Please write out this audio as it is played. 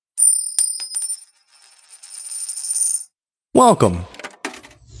Welcome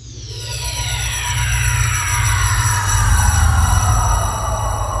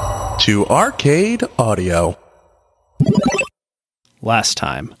to Arcade Audio. Last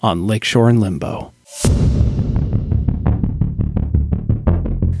time on Lakeshore and Limbo.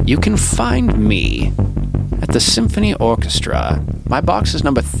 You can find me at the Symphony Orchestra. My box is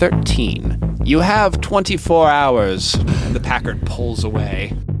number 13. You have 24 hours. And the Packard pulls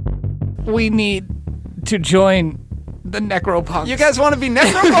away. We need to join the Necropunks. You guys want to be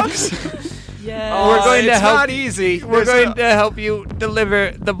Necropunks? Yeah. We're going to it's help. not easy. We're going to help you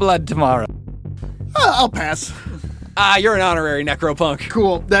deliver the blood tomorrow. I'll pass. You're an honorary Necropunk.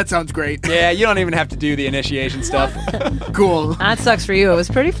 Cool. That sounds great. Yeah, you don't even have to do the initiation stuff. Cool. That sucks for you. It was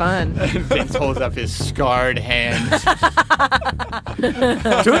pretty fun. Vince holds up his scarred hand. To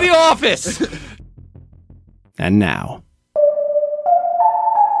the office! And now,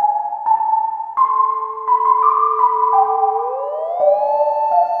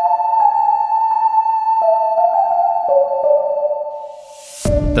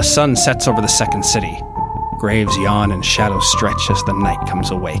 the sun sets over the second city. Graves yawn and shadows stretch as the night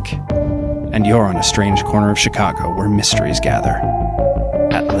comes awake. And you're on a strange corner of Chicago where mysteries gather.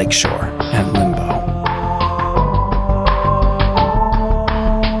 At Lakeshore and Limbo.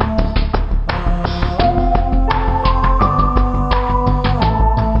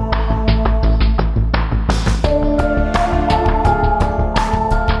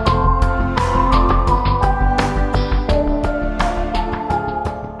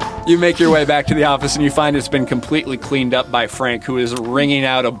 You make your way back to the office and you find it's been completely cleaned up by Frank, who is wringing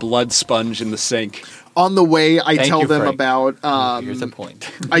out a blood sponge in the sink. On the way, I Thank tell you, them Frank. about. Here's the point.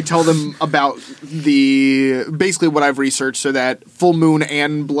 I tell them about basically what I've researched, so that full moon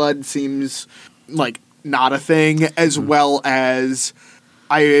and blood seems like not a thing, as well as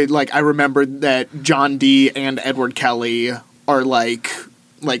I remembered that John Dee and Edward Kelly are like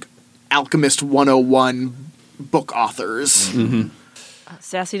Alchemist 101 book authors. Mm-hmm.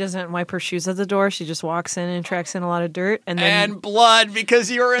 Sassy doesn't wipe her shoes at the door. She just walks in and tracks in a lot of dirt. And blood,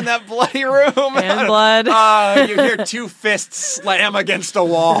 because you were in that bloody room. And blood. You hear two fists slam against a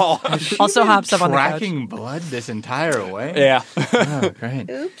wall. Also hops up on the couch. Tracking blood this entire way? Yeah. Oh, great.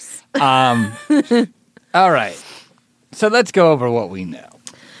 Oops. All right. So let's go over what we know.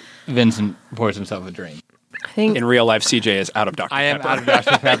 Vincent pours himself a drink. I think In real life, CJ is out of Dr. I am Pepper. out of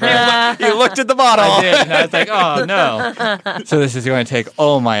Dr. Pepper. You looked at the bottle. I did, and I was like, oh, no. So this is going to take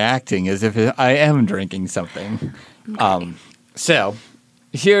all my acting as if I am drinking something. So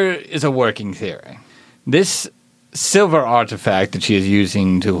here is a working theory. This silver artifact that she is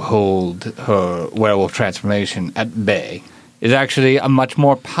using to hold her werewolf transformation at bay is actually a much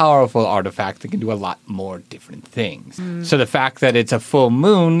more powerful artifact that can do a lot more different things. So the fact that it's a full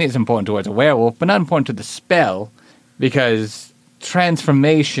moon is important towards a werewolf, but not important to the spell, because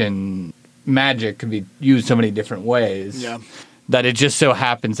transformation magic can be used so many different ways that it just so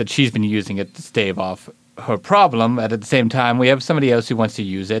happens that she's been using it to stave off her problem. And at the same time, we have somebody else who wants to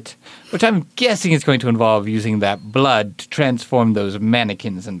use it, which I'm guessing is going to involve using that blood to transform those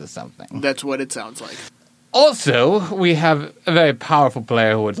mannequins into something. That's what it sounds like. Also, we have a very powerful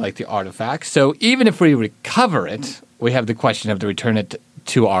player who would like the artifact, so even if we recover it, we have the question of to return it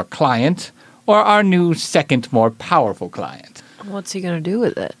to our client or our new second, more powerful client. what's he going to do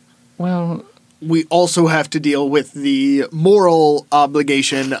with it? Well, We also have to deal with the moral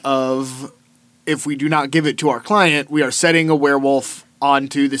obligation of, if we do not give it to our client, we are setting a werewolf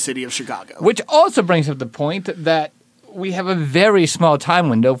onto the city of Chicago. which also brings up the point that we have a very small time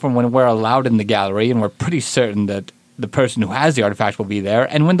window from when we're allowed in the gallery, and we're pretty certain that the person who has the artifact will be there,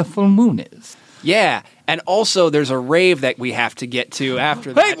 and when the full moon is. Yeah, and also there's a rave that we have to get to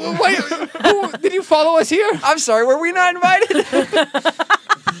after that. Hey, wait, did you follow us here? I'm sorry, were we not invited?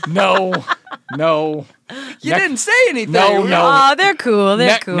 No. You didn't say anything. No. Oh, they're cool.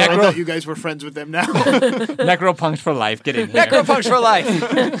 They're cool. I thought you guys were friends with them now. Necropunks for life, get in here. Necropunks for life.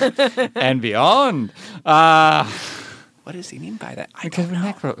 And beyond. What does he mean by that? Because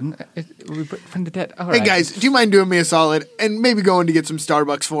we're from the dead. All Hey right. guys, do you mind doing me a solid and maybe going to get some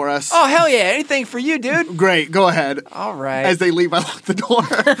Starbucks for us? Oh, hell yeah. Anything for you, dude. Great, go ahead. All right. As they leave, I lock the door.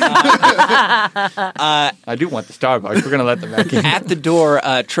 I do want the Starbucks. We're going to let them back in. At the door,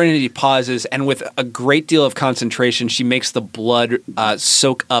 Trinity pauses, and with a great deal of concentration, she makes the blood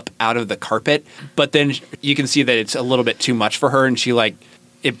soak up out of the carpet. But then you can see that it's a little bit too much for her, and she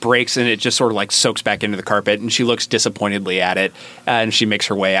it breaks and it just sort of soaks back into the carpet, and she looks disappointedly at it, and she makes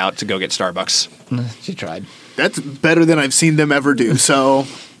her way out to go get Starbucks. She tried. That's better than I've seen them ever do, so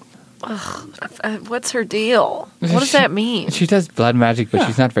What's her deal? What does that mean? She does blood magic, but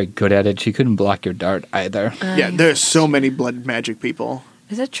she's not very good at it. She couldn't block your dart either. Yeah, there's so many blood magic people.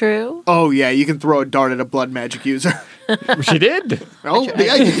 Is it true? Oh, yeah, you can throw a dart at a blood magic user. She did. Oh,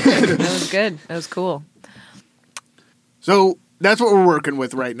 yeah, you did. That was good. That was cool. So that's what we're working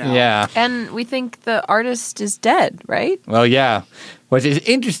with right now. Yeah. And we think the artist is dead, right? Well, yeah. What is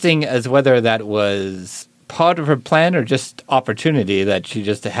interesting is whether that was part of her plan or just opportunity that she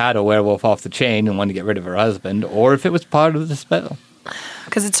just had a werewolf off the chain and wanted to get rid of her husband, or if it was part of the spell.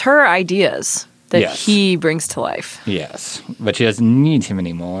 Because it's her ideas that Yes. he brings to life. Yes, but she doesn't need him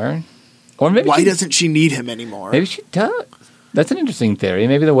anymore. Or maybe Why she, doesn't she need him anymore? maybe she does. That's an interesting theory.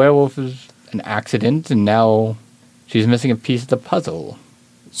 Maybe the werewolf is an accident and now she's missing a piece of the puzzle.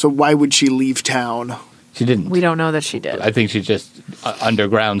 So why would she leave town? She didn't. We don't know that she did. I think she's just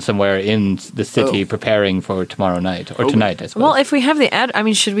underground somewhere in the city Oh. preparing for tomorrow night. Or tonight, I suppose. Well, if we have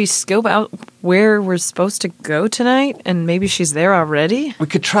the should we scope out where we're supposed to go tonight? And maybe she's there already? we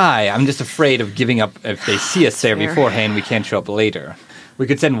could try. I'm just afraid of giving up if they see us there Fair. beforehand. We can't show up later. We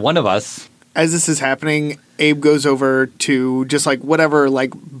could send one of us. As this is happening, Abe goes over to just like whatever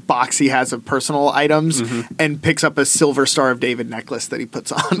like box he has of personal items and picks up a silver Star of David necklace that he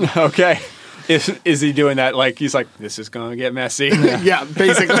puts on. Okay. Is he doing that like he's like, this is going to get messy? Yeah,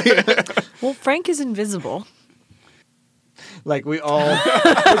 basically. Well, Frank is invisible. Like we all,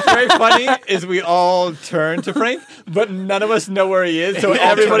 what's very funny is we all turn to Frank, but none of us know where he is, so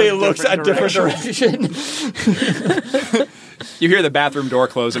everybody turn in looks at different different direction. You hear the bathroom door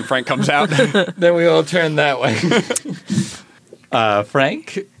close and Frank comes out. Then we all turn that way.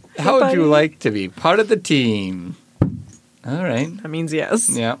 Frank, how would you buddy. like to be part of the team? All right. That means yes.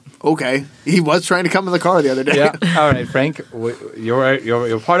 Yeah. Okay. He was trying to come in the car the other day. Yeah. All right, Frank.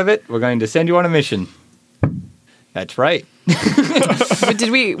 You're part of it. We're going to send you on a mission. That's right. But did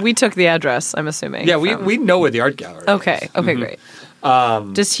we took the address, I'm assuming. Yeah, from- we know where the art gallery is. Okay, great.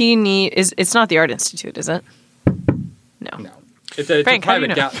 Does he need it's not the Art Institute, is it? No. No. It's a Frank, how do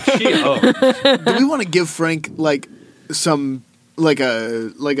private you know? gallery. Do we want to give Frank like some like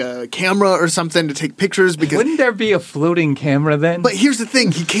a camera or something to take pictures? Because Wouldn't there be a floating camera then? but here's the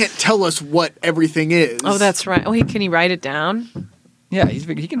thing, he can't tell us what everything is. Oh, that's right. Oh, can he write it down? Yeah, he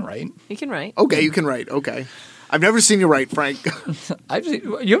can write. He can write. Okay, you can write. Okay. I've never seen you write, Frank.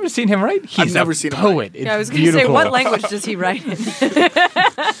 You ever seen him write? He's never a seen him poet. It's Yeah, I was going to say, beautiful. what language does he write in?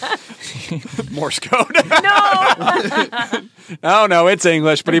 Morse code. No! No, it's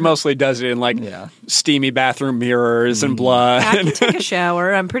English, but he mostly does it in like Yeah. steamy bathroom mirrors and blood. I can take a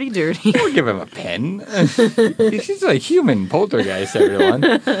shower. I'm pretty dirty. We'll give him a pen. He's a human poltergeist,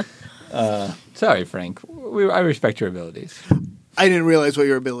 everyone. Sorry, Frank. I respect your abilities. I didn't realize what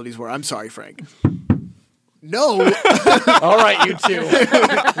your abilities were. I'm sorry, Frank. No. All right, you two.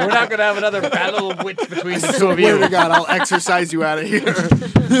 We're not going to have another battle of wits between the two of Swear you. to God, I'll exercise you out of here. You're going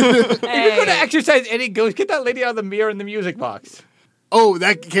to Hey. exercise any ghost. Get that lady out of the mirror in the music box. Oh,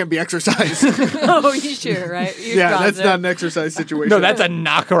 that can't be exercise. Oh, you sure, right? You're Yeah, that's positive. not an exercise situation. No, that's a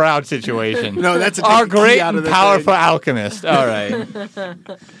knock her out situation. No, that's a Our take the key great out of and the powerful thing. alchemist. All right.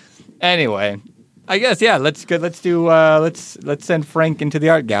 Anyway, I guess let's send Frank into the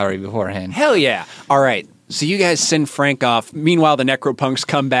art gallery beforehand. Hell yeah. All right. So you guys send Frank off. Meanwhile, the necropunks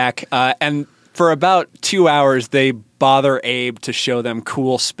come back, and for about 2 hours, they bother Abe to show them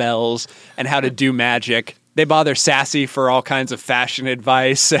cool spells and how to do magic. They bother Sassy for all kinds of fashion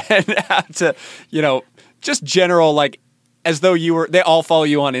advice and how to, just general, like, as though they all follow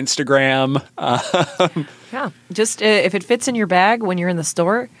you on Instagram. Yeah. Just if it fits in your bag when you're in the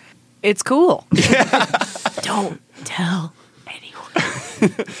store, it's cool. Don't tell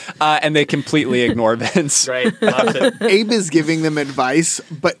anyone. And they completely ignore Vince. Right. Loves it. Abe is giving them advice,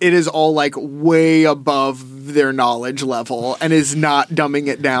 but it is all like way above their knowledge level and is not dumbing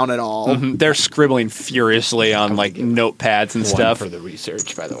it down at all. They're scribbling furiously on, like, notepads and One stuff. for the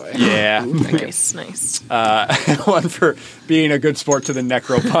research, by the way. Yeah. Nice. One for being a good sport to the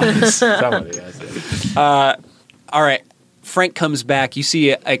necropunks. Somebody has it. All right. Frank comes back. You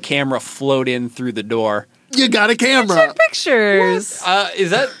see a camera float in through the door. You got a camera. Pictures.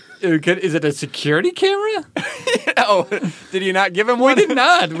 Is it a security camera? Oh, did you not give him one? We did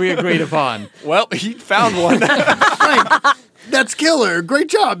not. We agreed upon. Well, he found one. Frank, that's killer. Great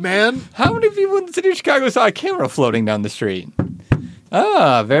job, man. How many people in the city of Chicago saw a camera floating down the street?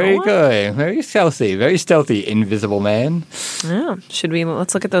 Ah, very good. Very stealthy, invisible man. Yeah.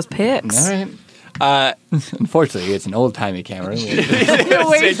 Let's look at those pics. All right. Unfortunately, it's an old-timey camera.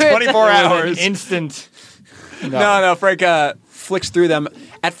 Say 24 hours. Instant. No, Frank flicks through them.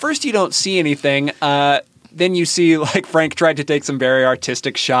 At first, you don't see anything. then you see like Frank tried to take some very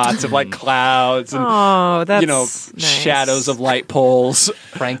artistic shots of like clouds and Oh, that's nice. nice. Shadows of light poles.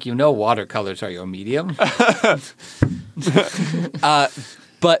 Frank, watercolors are your medium.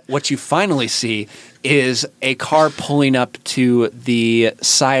 But what you finally see is a car pulling up to the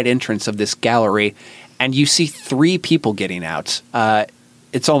side entrance of this gallery, and you see 3 people getting out.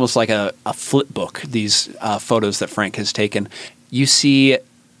 It's almost like a flip book, these photos that Frank has taken. You see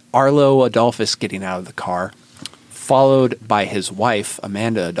Arlo Adolphus getting out of the car, followed by his wife,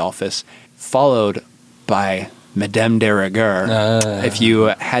 Amanda Adolphus, followed by Madame de Rigueur, if you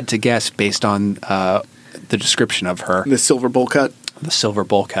had to guess based on the description of her. The silver bowl cut. The silver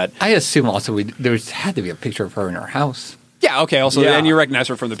bowl cut. I assume also there had to be a picture of her in her house. Yeah, okay. Also, Yeah. and you recognize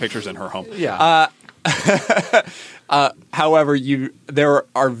her from the pictures in her home. Yeah. However, there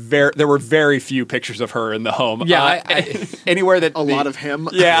were very few pictures of her in the home. Yeah, anywhere that A lot of him.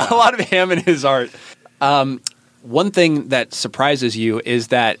 Yeah, a lot of him and his art. One thing that surprises you is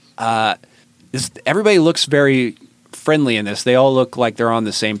that everybody looks very friendly in this. They all look like they're on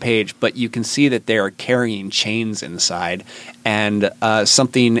the same page, but you can see that they are carrying chains inside and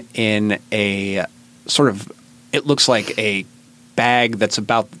something in a sort of, it looks like a bag that's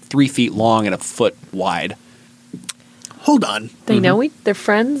about 3 feet long and a foot wide. Hold on. They know they're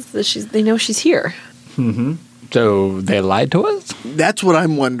friends. They know she's here. So they lied to us? That's what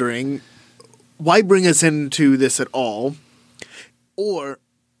I'm wondering. Why bring us into this at all? Or,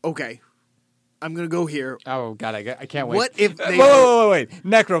 okay, I'm going to go here. Oh, God, I can't wait. What if they Wait.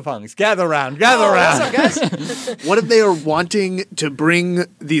 Necropunks, gather around. What's up, guys? What if they are wanting to bring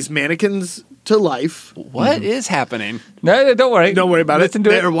these mannequins to life? What is happening? No, don't worry. Don't worry about Listen it. to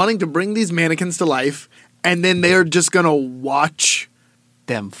They it. are wanting to bring these mannequins to life, and then they are just going to watch.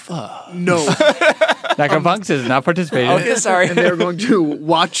 Them fuck. No. Necropunks is not participating. Okay, sorry. And they're going to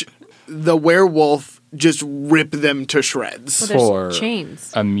watch the werewolf just rip them to shreds. Well, there's For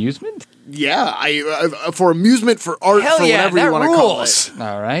chains. amusement? Yeah, for amusement, for art, Hell for yeah, whatever you that want to call rules. it.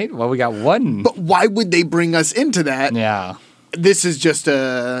 All right. Well, we got one. But why would they bring us into that? Yeah. This is just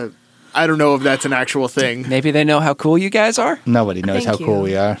a. I don't know if that's an actual thing. Maybe they know how cool you guys are. Nobody knows Thank how cool you.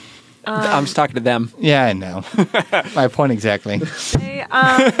 we are. I'm just talking to them. Yeah, I know. My point exactly. Hey,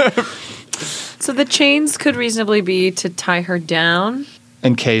 so the chains could reasonably be to tie her down.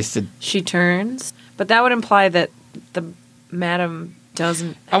 In case it, She turns, but that would imply that the madam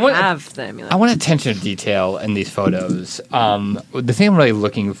doesn't I want- have the amulet. I want attention to detail in these photos. The thing I'm really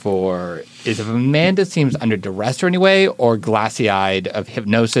looking for is if Amanda seems under duress or anyway, or glassy-eyed of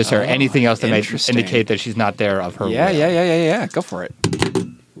hypnosis or anything else that may interesting. indicate that she's not there of her will. Yeah. Go for it.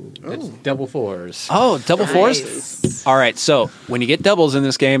 That's double fours. Oh, double fours? Nice. All right, so when you get doubles in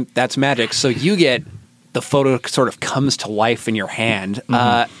this game, that's magic. So you get the photo sort of comes to life in your hand,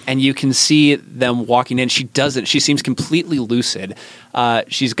 and you can see them walking in. She doesn't. She seems completely lucid.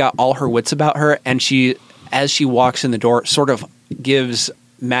 She's got all her wits about her, and as she walks in the door, sort of gives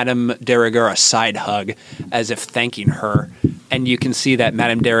Madame de Rigueur a side hug as if thanking her. And you can see that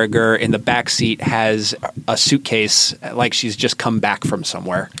Madame de Rigueur in the back seat has a suitcase like she's just come back from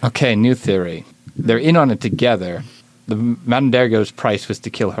somewhere. Okay, new theory. They're in on it together. The Madame Dergo's price was to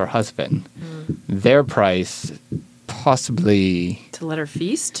kill her husband. Their price, possibly, To let her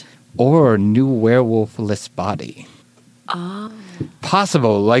feast? or new werewolf-less body. Oh.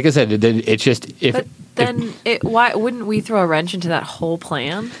 Possible. Like I said, it's just if. But then why wouldn't we throw a wrench into that whole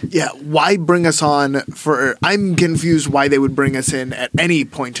plan? Yeah, why bring us on for. I'm confused why they would bring us in at any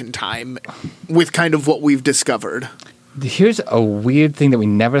point in time with kind of what we've discovered. Here's a weird thing that we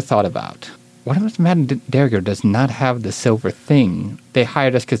never thought about. What if Madame Dergo does not have the silver thing? They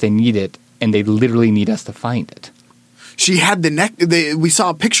hired us because they need it, and they literally need us to find it. She had the we saw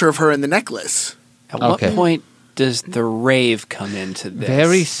a picture of her in the necklace. At what Okay. point does the rave come into this?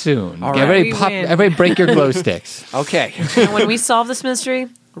 Very soon. All Everybody, right. We win. everybody break your glow sticks. Okay. And when we solve this mystery,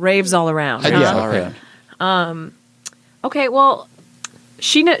 raves all around. huh? Yeah, all okay. right. Okay, well,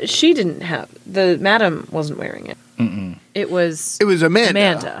 she didn't have the madam wasn't wearing it. It was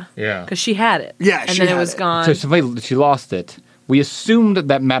Amanda. Yeah. because she had it. Yeah, and she then it had was it. gone So she lost it. We assumed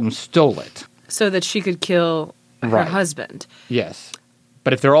that Madame stole it. so that she could kill her Right. husband. Yes.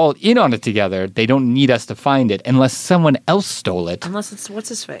 But if they're all in on it together, they don't need us to find it unless someone else stole it. Unless it's what's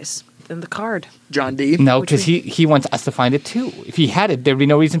his face in the card. John D. No, Which because we- he wants us to find it too. If he had it, there'd be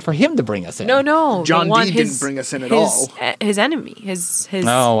no reason for him to bring us in. No. John the one, D didn't bring us in at all. His enemy, his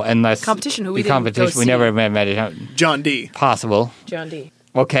No, unless competition who we the didn't competition go we see. never met it. John D. Possible. John D.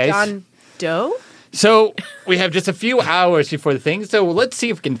 Okay. John Doe. So we have just a few hours before the thing, so let's see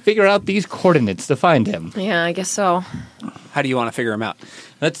if we can figure out these coordinates to find him. Yeah, I guess so. How do you want to figure him out?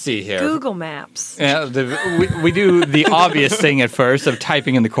 Let's see here. Google Maps. Yeah, we do the obvious thing at first of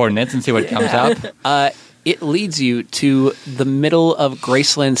typing in the coordinates and see what comes up. It leads you to the middle of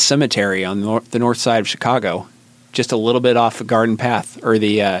Graceland Cemetery on the north side of Chicago, just a little bit off the garden path, or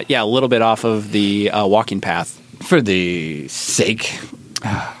a little bit off of the walking path. For the sake.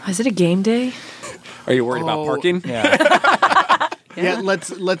 Is it a game day? Are you worried about parking? Yeah. Yeah,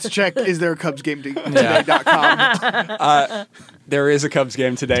 let's check. Is there a Cubs game today.com? There is a Cubs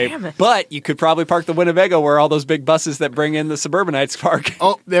game today, Damn it. but you could probably park the Winnebago where all those big buses that bring in the suburbanites park.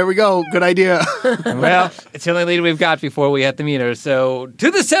 Oh, there we go. Good idea. Well, it's the only lead we've got before we hit the meter, so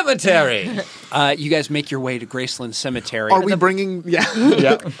to the cemetery. You guys make your way to Graceland Cemetery. Are we bringing? Yeah.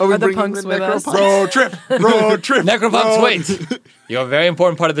 Yeah. Are we Are the bringing punks the with us? necropunks? Road trip. Necropunks, wait. You're a very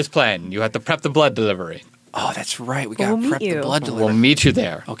important part of this plan. You have to prep the blood delivery. Oh, that's right. We got to We'll prep meet the you. blood We'll delivery. meet you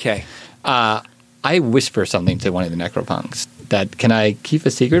there. Okay. I whisper something to one of the necropunks. Can I keep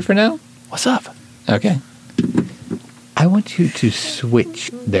a secret for now? What's up? Okay. I want you to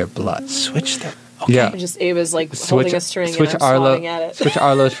switch their blood. Switch them. Yeah. Just Ava's like holding a string switch and I'm swatting at it. Switch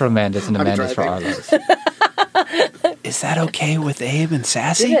Arlo's for Amanda's and I'm Amanda's for driving. Arlo's. Is that okay with Abe and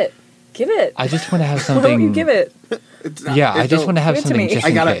Sassy? Give it. I just want to have Why something. don't you give it? It's not- Yeah, I it's just no- want to have Give it to something me. just I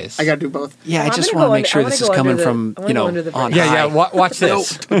in gotta case. do both. Yeah, I I'm just gonna want to go make sure under- this I is wanna go coming under from, the- I wanna go under the on bridge. Yeah, yeah. high. Watch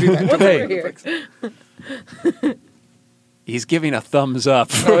this. Don't do that. What's Hey. over here? He's giving a thumbs up.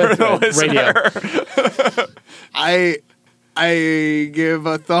 Radio. I give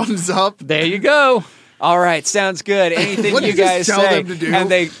a thumbs up. There you go. All right, sounds good. Anything What you did you guys just tell say, them to do? and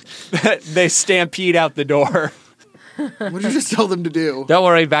they stampede out the door. What did you just tell them to do? Don't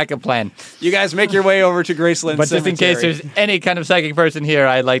worry, backup plan. You guys make your way over to Graceland But just in Cemetery. case there's any kind of psychic person here,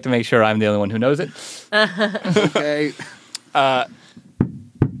 I'd like to make sure I'm the only one who knows it. Okay. Well,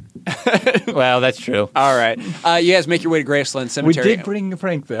 that's true. All right, you guys make your way to Graceland We Cemetery. did bring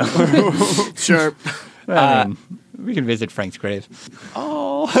Frank, though. Sure. I mean, we can visit Frank's grave.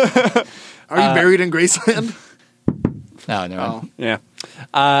 Are you buried in Graceland? No, no. Yeah.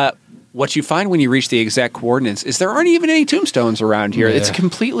 What you find when you reach the exact coordinates is there aren't even any tombstones around here. Yeah. It's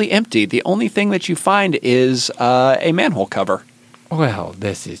completely empty. The only thing that you find is a manhole cover. Well,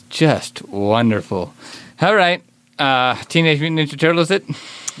 this is just wonderful. All right. Teenage Mutant Ninja Turtles it?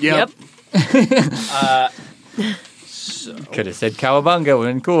 Yep. Could have said Cowabunga. Would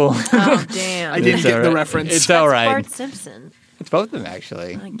have been cool. Oh, damn. I didn't It's get all the right. reference. It's all right. Bart Simpson. It's both of them,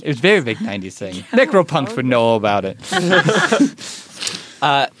 actually. It was a very big 90s thing. Necropunks would know all about it.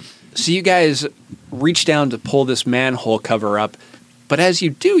 So you guys reach down to pull this manhole cover up, but as you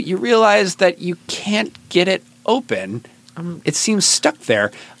do, you realize that you can't get it open. It seems stuck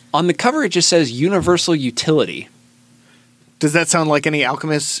there. On the cover, it just says Universal Utility. Does that sound like any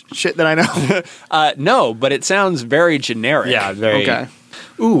alchemist shit that I know? No, but it sounds very generic. Yeah, very. Okay.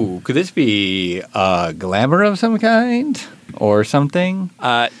 Ooh, could this be a glamour of some kind? Or something?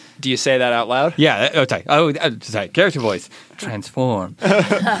 Do you say that out loud? Yeah, sorry. Sorry. Character voice. Transform.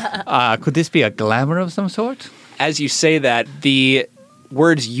 Could this be a glamour of some sort? As you say that, the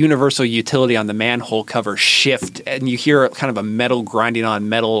words universal utility on the manhole cover shift, and you hear kind of a metal grinding on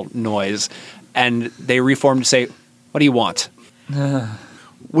metal noise, and they reform to say, "What do you want?"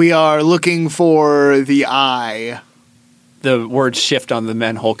 We are looking for the eye. The words shift on the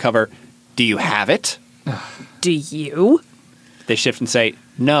manhole cover. Do you have it? Do you? They shift and say,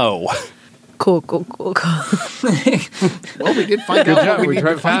 "No." Cool. Well, we did find out what we need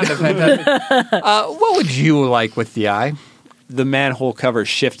to find out. What would you like with the eye? The manhole cover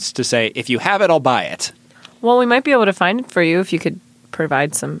shifts to say, "If you have it, I'll buy it." Well, we might be able to find it for you if you could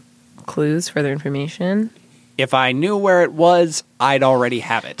provide some clues, further information. If I knew where it was, I'd already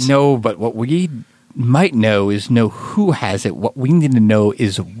have it. No, but what we might know who has it. What we need to know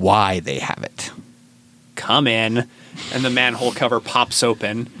is why they have it. Come in. And the manhole cover pops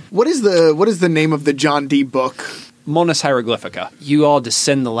open. What is the name of the John Dee book? Monas Hieroglyphica. You all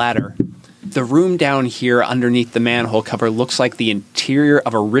descend the ladder. The room down here underneath the manhole cover looks like the interior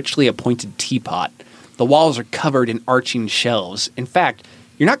of a richly appointed teapot. The walls are covered in arching shelves. In fact,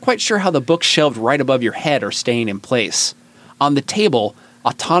 you're not quite sure how the books shelved right above your head are staying in place. On the table,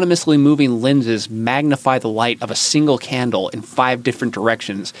 autonomously moving lenses magnify the light of a single candle in 5 different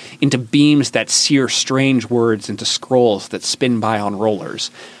directions into beams that sear strange words into scrolls that spin by on rollers.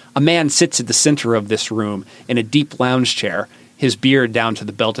 A man sits at the center of this room in a deep lounge chair, his beard down to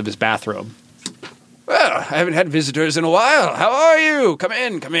the belt of his bathrobe. "Well, I haven't had visitors in a while. How are you? Come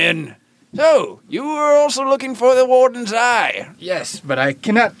in, come in." So, you were also looking for the Warden's Eye. Yes, but I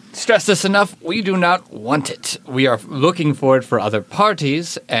cannot stress this enough. We do not want it. We are looking for it for other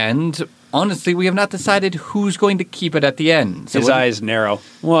parties, and honestly, we have not decided who's going to keep it at the end. So His eyes narrow.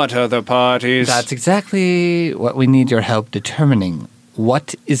 What other parties? That's exactly what we need your help determining.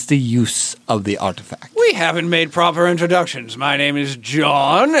 What is the use of the artifact? We haven't made proper introductions. My name is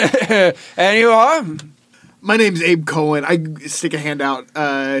John. And you are? My name's Abe Cohen. I stick a hand out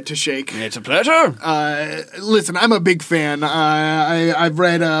to shake. It's a pleasure. Listen, I'm a big fan. I've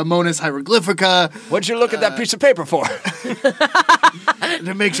read Monas Hieroglyphica What'd you look at that piece of paper for?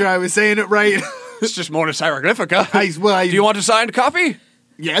 to make sure I was saying it right. It's just Mortis Hieroglyphica. Do you want a signed copy?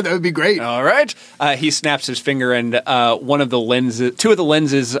 Yeah, that would be great. All right. He snaps his finger, and two of the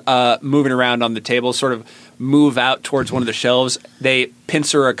lenses moving around on the table sort of move out towards one of the shelves. They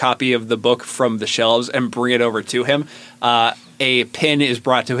pincer a copy of the book from the shelves and bring it over to him. A pin is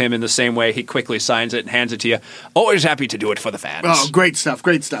brought to him in the same way. He quickly signs it and hands it to you. Always happy to do it for the fans. Oh, great stuff,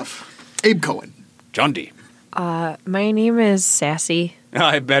 great stuff. Abe Cohen. John D. My name is Sassy.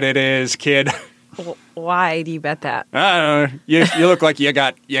 I bet it is, kid. Why do you bet that? I don't know. You look like you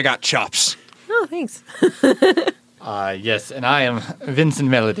got chops. Oh, thanks. Yes, and I am Vincent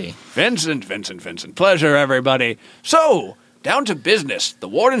Melody. Vincent. Pleasure, everybody. So, down to business. The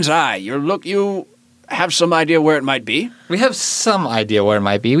Warden's Eye. You have some idea where it might be? We have some idea where it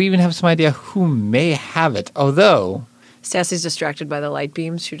might be. We even have some idea who may have it, although... Sassy's distracted by the light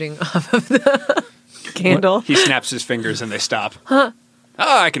beams shooting off of the candle. He snaps his fingers and they stop. Huh.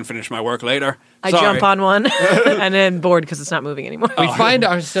 Oh, I can finish my work later. I Sorry. jump on one and then bored because it's not moving anymore. We find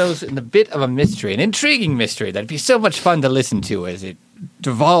ourselves in a bit of a mystery, an intriguing mystery that'd be so much fun to listen to as it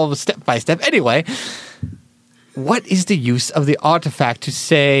devolves step by step. Anyway, what is the use of the artifact to,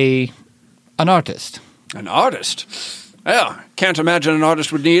 say, an artist? An artist? Well, can't imagine an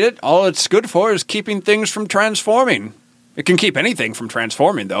artist would need it. All it's good for is keeping things from transforming. It can keep anything from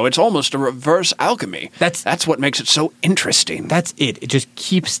transforming, though. It's almost a reverse alchemy. That's what makes it so interesting. That's it. It just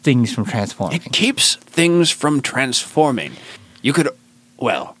keeps things from transforming. It keeps things from transforming.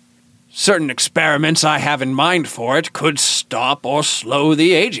 Certain experiments I have in mind for it could stop or slow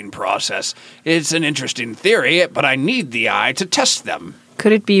the aging process. It's an interesting theory, but I need the eye to test them.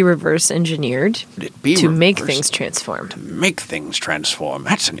 Could it be reverse engineered to make things transform? To make things transform.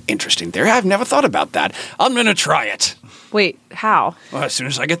 That's an interesting theory. I've never thought about that. I'm going to try it. Wait, how? Well, as soon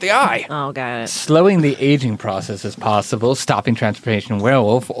as I get the eye. Oh, got it. Slowing the aging process is possible, stopping transformation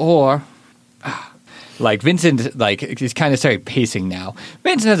werewolf, or... Like, Vincent, he's kind of started pacing now.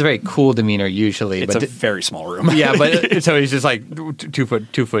 Vincent has a very cool demeanor usually. It's a very small room. Yeah, but so he's just like 2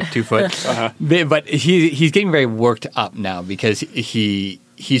 foot. Uh-huh. But he's getting very worked up now because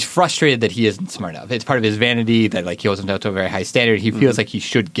he's frustrated that he isn't smart enough. It's part of his vanity that he wasn't up to a very high standard. He feels like he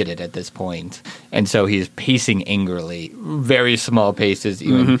should get it at this point. And so he's pacing angrily, very small paces,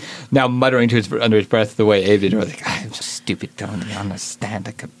 even now muttering under his breath the way Abe did. I'm so stupid, don't you understand?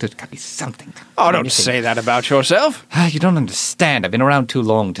 There's got to be something. Oh, don't say that about yourself. You don't understand. I've been around too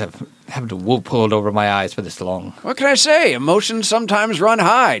long to have the wool pulled over my eyes for this long. What can I say? Emotions sometimes run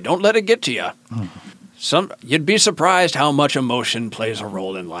high. Don't let it get to you. You'd be surprised how much emotion plays a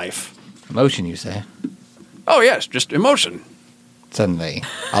role in life. Emotion, you say? Oh, yes, just emotion. Suddenly,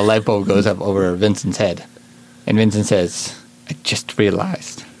 a light bulb goes up over Vincent's head. And Vincent says, I just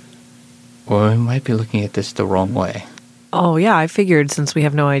realized. Or we might be looking at this the wrong way. Oh, yeah, I figured since we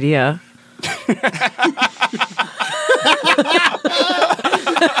have no idea.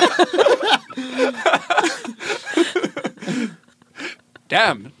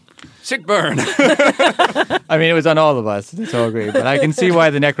 Damn. Sick burn. I mean, it was on all of us, to all agree. But I can see why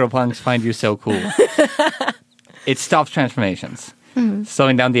the necropunks find you so cool. It stops transformations.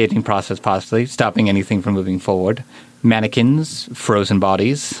 Slowing down the aging process, possibly. Stopping anything from moving forward. Mannequins, frozen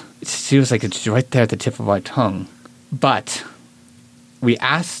bodies. It feels like it's right there at the tip of our tongue. But we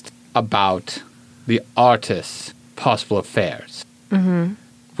asked about the artist's possible affairs.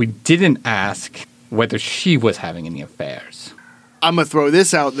 We didn't ask whether she was having any affairs. I'm going to throw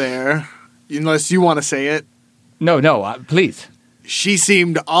this out there, unless you want to say it. No, please. She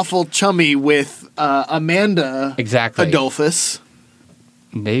seemed awful chummy with Amanda Exactly. Adolphus.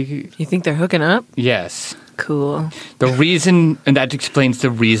 You think they're hooking up? Yes. Cool. The reason, and that explains the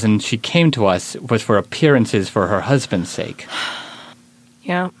reason she came to us, was for appearances for her husband's sake.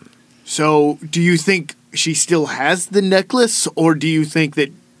 Yeah. So, do you think she still has the necklace, or do you think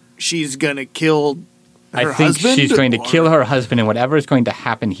that she's going to kill her I think husband? she's going to kill her husband and whatever is going to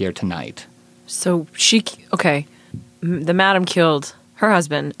happen here tonight. So the madam killed her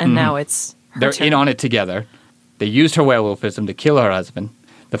husband, and now it's her They're turn. in on it together. They used her werewolfism to kill her husband.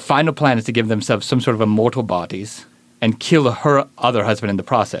 The final plan is to give themselves some sort of immortal bodies and kill her other husband in the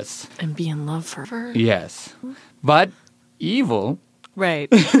process. And be in love forever. Yes. But evil, Right.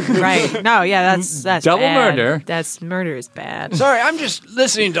 Right. No, yeah, that's Double bad. murder. Murder is bad. Sorry, I'm just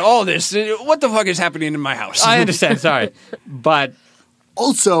listening to all this. What the fuck is happening in my house? I understand, sorry. But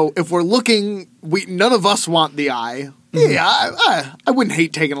Also, if we're looking, none of us want the eye. Yeah, I wouldn't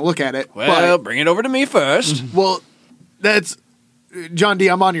hate taking a look at it. Well, bring it over to me first. Well, that's John D.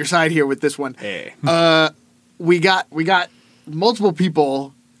 I'm on your side here with this one. Hey. We got multiple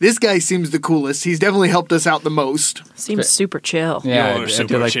people. This guy seems the coolest. He's definitely helped us out the most. Seems super chill. yeah, You're I do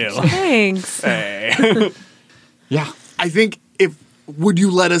super like- chill. Thanks. Hey. Yeah. I think would you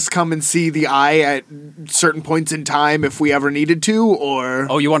let us come and see the eye at certain points in time if we ever needed to, or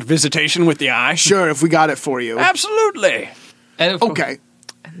Oh, you want visitation with the eye? sure if we got it for you? Absolutely. And of Okay.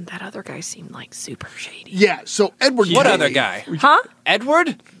 And that other guy seemed like super shady. Yeah. So Edward. What Kelly- other guy? Huh?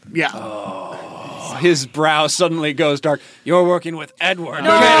 Edward? Yeah. His brow suddenly goes dark. You're working with Edward. No.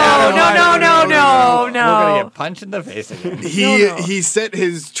 We're gonna get punched in the face again. He set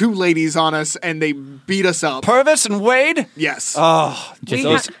his two ladies on us and they beat us up. Purvis and Wade? Yes.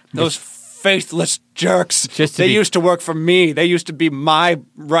 Just Those faithless jerks. Just to They be- used to work for me. They used to be my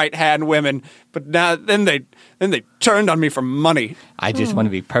right hand women. But now then they turned on me for money. I just want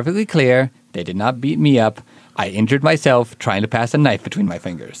to be perfectly clear. They did not beat me up. I injured myself trying to pass a knife between my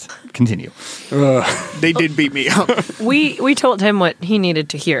fingers. Continue. They did beat me up. We told him what he needed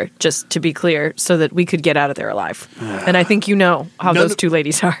to hear, just to be clear, so that we could get out of there alive. And I think you know how None those of- two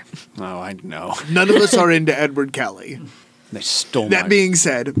ladies are. Oh, I know. None of us are into Edward Kelly. They stole That my being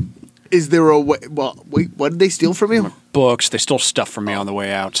said, is there a way? Well, wait, what did they steal from you? books. They stole stuff from me on the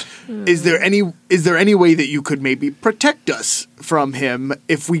way out. Is there any way that you could maybe protect us from him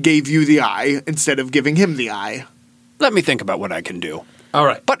if we gave you the eye instead of giving him the eye? Let me think about what I can do. All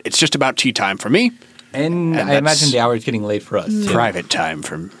right. But it's just about tea time for me. And I that's- imagine the hour is getting late for us. too. Private time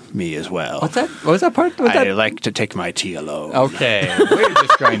for me as well. What's that? What was that part? What's I that? like to take my tea alone. Okay, we're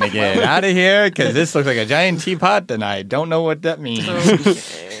just going to get out of here because this looks like a giant teapot, and I don't know what that means.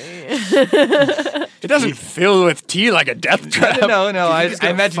 It doesn't fill with tea like a death trap. no. I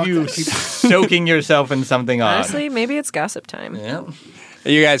imagine you soaking yourself in something odd. Honestly, maybe it's gossip time. Yeah.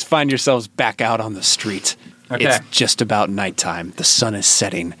 You guys find yourselves back out on the street. Okay. It's just about nighttime. The sun is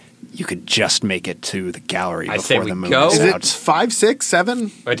setting. You could just make it to the gallery I say before we the moon go. is Is out. it 5, 6,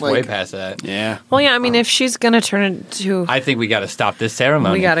 7? It's way past that. Yeah. Well, yeah, I mean, if she's going to turn into... I think we got to stop this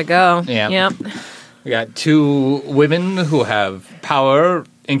ceremony. we got to go. Yeah. Yep. We got two women who have power.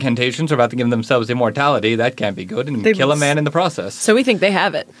 Incantations are about to give themselves immortality. That can't be good, and They- kill a man in the process. So we think they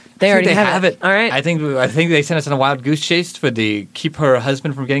have it. They I think already they have it. All right. I think they sent us on a wild goose chase for the keep her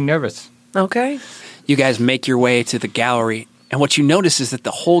husband from getting nervous. Okay. You guys make your way to the gallery, and what you notice is that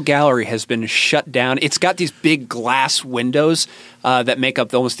the whole gallery has been shut down. It's got these big glass windows that make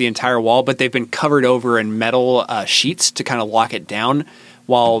up almost the entire wall, but they've been covered over in metal sheets to kind of lock it down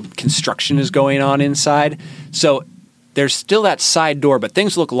while construction is going on inside. So there's still that side door, but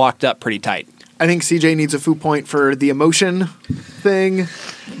things look locked up pretty tight. I think CJ needs a foo point for the emotion thing.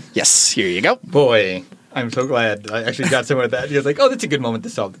 Yes, here you go. Boy, I'm so glad I actually got someone with that. He was like, "Oh, that's a good moment to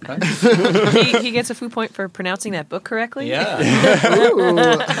solve the crime." he gets a foo point for pronouncing that book correctly. Yeah,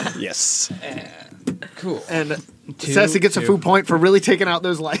 Yes. cool. And Sassy gets a foo point for really taking out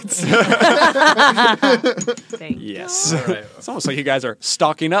those lights. Thank you. Yes. All right. It's almost like you guys are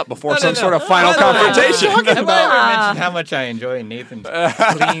stocking up before No, some no. sort of final No. confrontation. Have I ever mentioned how much I enjoy Nathan's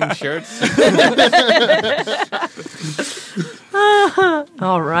clean shirts?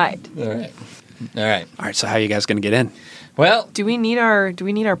 All right. All right. All right. All right, so how are you guys going to get in? Well, Do we need our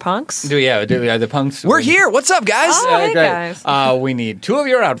punks? the punks. We're here. What's up, guys? Oh, hey, great. guys. We need two of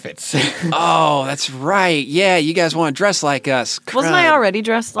your outfits. Oh, that's right. Yeah, you guys want to dress like us. Wasn't I already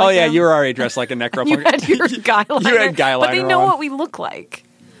dressed like Oh, yeah, them? you were already dressed like a You necropunk. had your guy liner. You had guy But they liner know on. what we look like.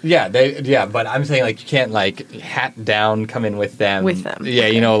 yeah, but I'm saying like you can't like hat down come in with them. With them. Yeah,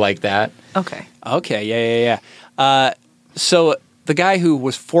 Okay. you know, like that. Okay. Okay, yeah. So the guy who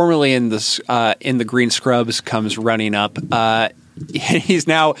was formerly in the green scrubs comes running up. He's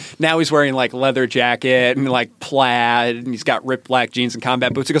now he's wearing like leather jacket and like plaid, and he's got ripped black jeans and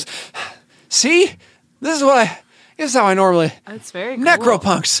combat boots. He goes, "See, this is how I normally That's very cool.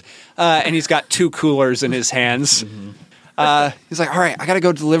 necropunks." And he's got two coolers in his hands. He's like, "All right, I got to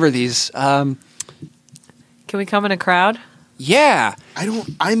go deliver these." Can we come in a crowd? Yeah.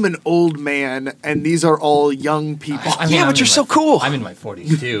 I'm an old man, and these are all young people. I mean, Yeah, I'm but you're in so my- cool. I'm in my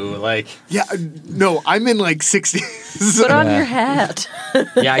 40s too. Like, Yeah, no, I'm in like 60s. Put on your hat.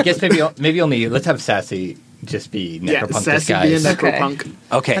 yeah, I guess maybe only let's have Sassy just be Yeah, necropunk sassy being disguise. necropunk.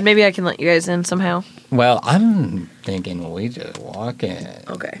 Okay. And maybe I can let you guys in somehow. Well, I'm thinking we just walk in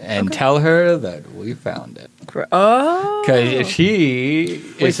Okay. and tell her that we found it. Oh. Because if she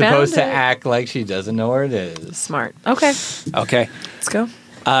We is supposed to found it. act like she doesn't know where it is. Smart. Okay. Okay. Let's go.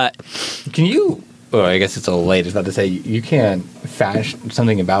 Can you? Oh, I guess it's a little late. I was about to say you can't fashion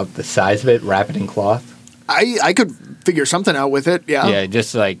something about the size of it, wrap it in cloth. I could figure something out with it. Yeah. Yeah,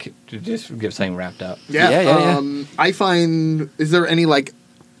 just give something wrapped up. Yeah. Yeah. I find. Is there any like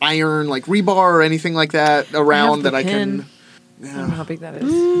iron, like rebar or anything like that around the that I pin. can? I don't know how big that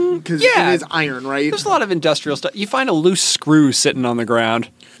is. Because Yeah. it is iron, right? There's a lot of industrial stuff. You find a loose screw sitting on the ground.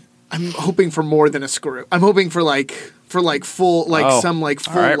 I'm hoping for more than a screw. I'm hoping for full All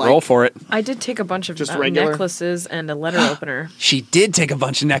right, like, roll for it. I did take a bunch of Just regular? necklaces and a letter opener. She did take a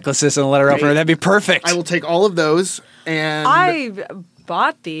bunch of necklaces and a letter opener. That'd be perfect. I will take all of those and I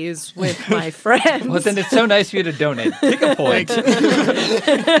bought these with my friends. Well, then it's so nice of you to donate. Take a point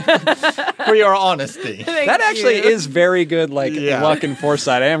for your honesty. That actually is very good, Yeah. luck and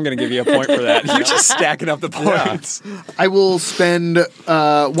foresight. I am going to give you a point for that. You're just stacking up the points. I will spend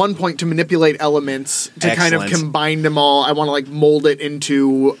 1 point to manipulate elements to kind of Excellent. combine them all. I want to like mold it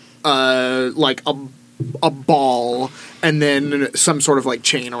into like a ball and then some sort of like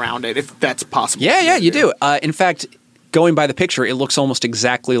chain around it, if that's possible. Yeah, you do. In fact, going by the picture, it looks almost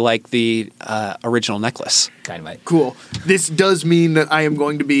exactly like the original necklace. Dynamite. Cool. This does mean that I am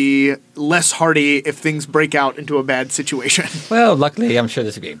going to be less hardy if things break out into a bad situation. Well, luckily, I'm sure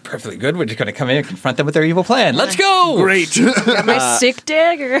this will be perfectly good. We're just going to come in and confront them with their evil plan. Let's go! Great. Got my sick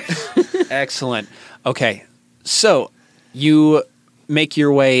dagger. Excellent. Okay, so you make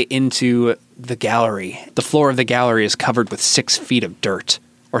your way into the gallery. The floor of the gallery is covered with 6 feet of dirt.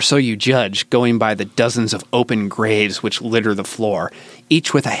 Or so you judge, going by the dozens of open graves which litter the floor,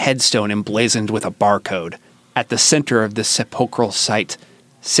 each with a headstone emblazoned with a barcode. At the center of this sepulchral site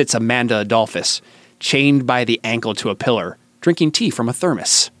sits Amanda Adolphus, chained by the ankle to a pillar, drinking tea from a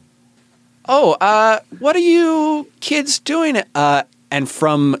thermos. Oh, what are you kids doing? And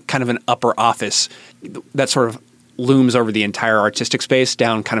from kind of an upper office that sort of looms over the entire artistic space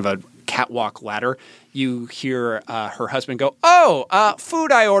down kind of a catwalk ladder, you hear her husband go, "Oh,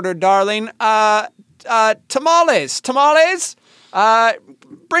 food I ordered, darling. Tamales.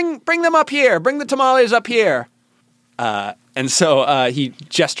 Bring them up here. Bring the tamales up here." And so he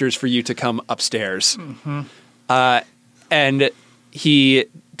gestures for you to come upstairs. And he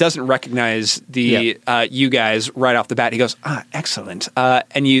doesn't recognize the you guys right off the bat. He goes, excellent.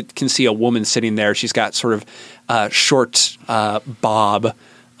 And you can see a woman sitting there. She's got sort of short bob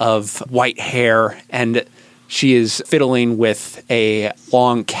of white hair, and she is fiddling with a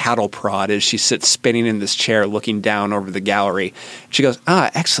long cattle prod as she sits spinning in this chair looking down over the gallery. She goes,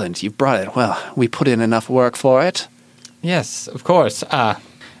 excellent. You've brought it. Well, we put in enough work for it. Yes, of course. And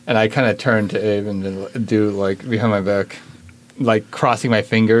I kind of turn to Abe and do like behind my back, like crossing my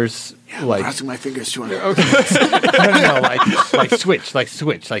fingers, like Crossing my fingers to him. no, like switch,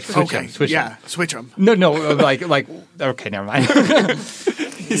 Okay. them, switch Yeah. them. Switch them. No, like okay, never mind.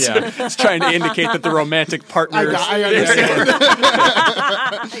 Yeah, He's trying to indicate that the romantic partners I understand.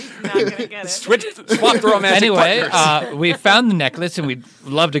 Not gonna get it. swap the romantic anyway, partners. we found the necklace, and we'd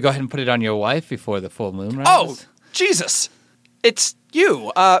love to go ahead and put it on your wife before the full moon rises. Oh, Jesus. It's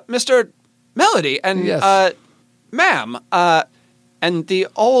you, Mr. Melody, and Yes. ma'am, and the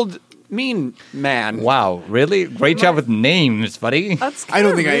old mean man. Wow, really? Great job with names, buddy. That's I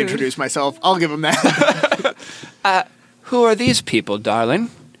don't think I rude. introduced myself. I'll give him that. Who are these people, darling?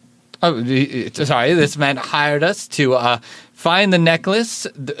 Oh, sorry, this man hired us to find the necklace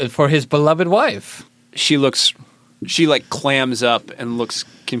for his beloved wife. She like clams up and looks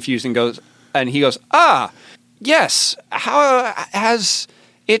confused and he goes, yes, how has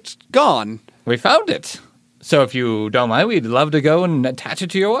it gone? We found it. So if you don't mind, we'd love to go and attach it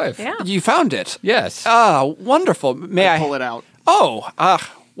to your wife. Yeah. You found it. Yes. Wonderful. May I pull it out. Oh,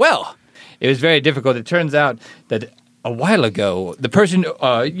 well, It was very difficult. It turns out that a while ago, the person,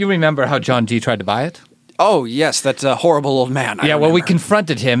 you remember how John G tried to buy it? oh yes, that's a horrible old man. I Yeah, well, we remember.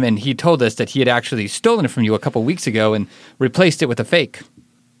 confronted him, and he told us that he had actually stolen it from you a couple weeks ago and replaced it with a fake.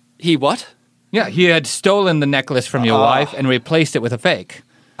 He what? Yeah, he had stolen the necklace from your wife and replaced it with a fake.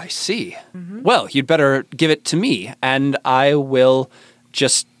 I see. Well, you'd better give it to me, and I will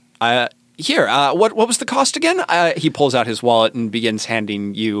just here. What was the cost again? He pulls out his wallet and begins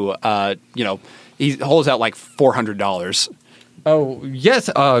handing you. He holds out like $400. Oh, yes,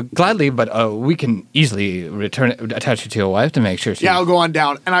 gladly, but we can easily attach it to your wife to make sure she... Yeah, I'll go on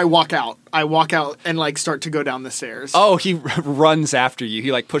down, and I walk out. And like start to go down the stairs. Oh, he runs after you.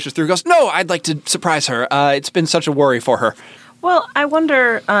 He like pushes through. Goes, no, I'd like to surprise her. It's been such a worry for her. Well, I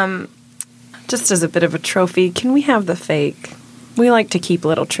wonder, just as a bit of a trophy, can we have the fake? We like to keep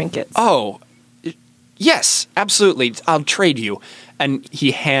little trinkets. Oh, yes, absolutely. I'll trade you. And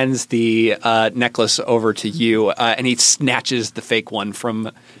he hands the necklace over to you, and he snatches the fake one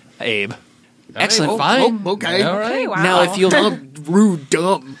from Abe. Excellent. Fine. Okay. All right. Okay, wow. Now, if you'll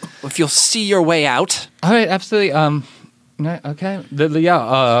Dumb. if you'll see your way out, All right, absolutely. No, okay.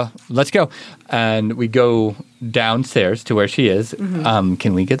 Let's go. And we go downstairs to where she is.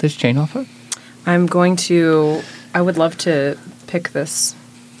 Can we get this chain off her? I would love to pick this.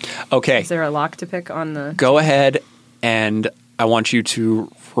 okay. Is there a lock to pick on the... Go ahead, and I want you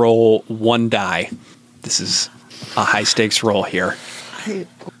to roll one die. This is a high stakes roll here.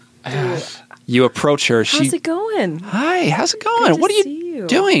 You approach her. How's it going? Hi, how's it going? to What are see you.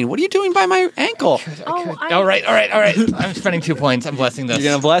 doing? What are you doing by my ankle? Oh, All right. I'm spending 2 points. I'm blessing this.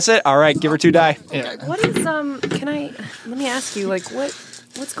 You're gonna bless it? All right, give her 2 die. What is, let me ask you, like,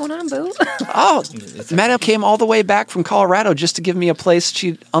 what's going on, boo? Oh, Madame came all the way back from Colorado just to give me a place.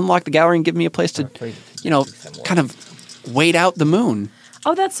 She unlocked the gallery and give me a place to, kind of wait out the moon.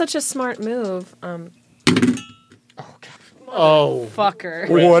 Oh, that's such a smart move. Oh, Fucker.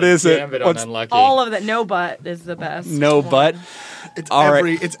 What is it? Gambit on What's unlucky. All of that. No butt is the best. no one. butt? It's All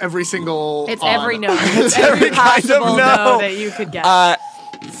every right. it's every single It's on. every no. It's every every kind of possible no. no that you could get.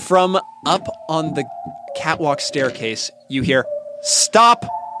 From up on the catwalk staircase, you hear, "Stop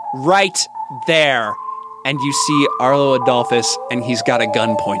right there." And you see Arlo Adolphus, and he's got a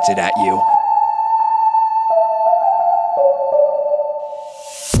gun pointed at you.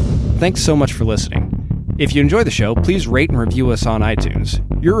 Thanks so much for listening. If you enjoy the show, please rate and review us on iTunes.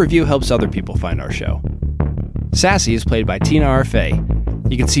 Your review helps other people find our show. Sassy is played by Tina Arfey.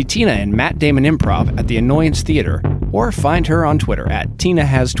 You can see Tina in Matt Damon Improv at the Annoyance Theater, or find her on Twitter at Tina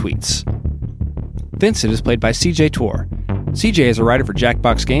Has Tweets. Vincent is played by CJ Tor. CJ is a writer for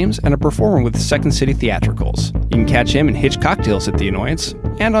Jackbox Games and a performer with Second City Theatricals. You can catch him in Hitch Cocktails at the Annoyance,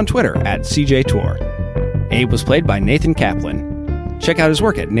 and on Twitter at CJ Tor. Abe was played by Nathan Kaplan. Check out his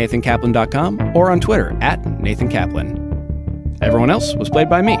work at nathankaplan.com or on Twitter at Nathan Kaplan. Everyone else was played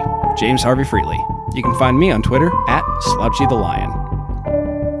by me, James Harvey Freely. You can find me on Twitter at Slouchy the Lion.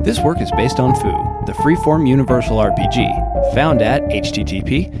 This work is based on Foo, the freeform universal RPG, found at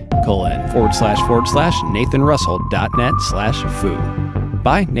http://nathanrussell.net/foo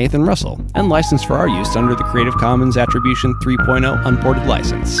by Nathan Russell, and licensed for our use under the Creative Commons Attribution 3.0 Unported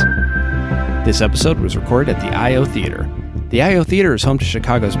License. This episode was recorded at the I.O. Theater. The I.O. Theater is home to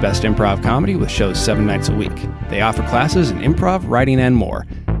Chicago's best improv comedy with shows 7 nights a week. They offer classes in improv, writing, and more.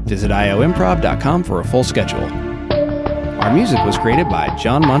 Visit ioimprov.com for a full schedule. Our music was created by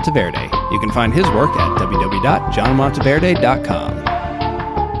John Monteverde. You can find his work at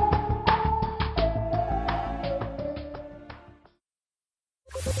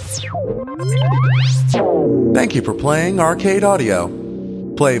Thank you for playing Arcade Audio.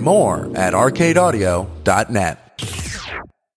 Play more at arcadeaudio.net.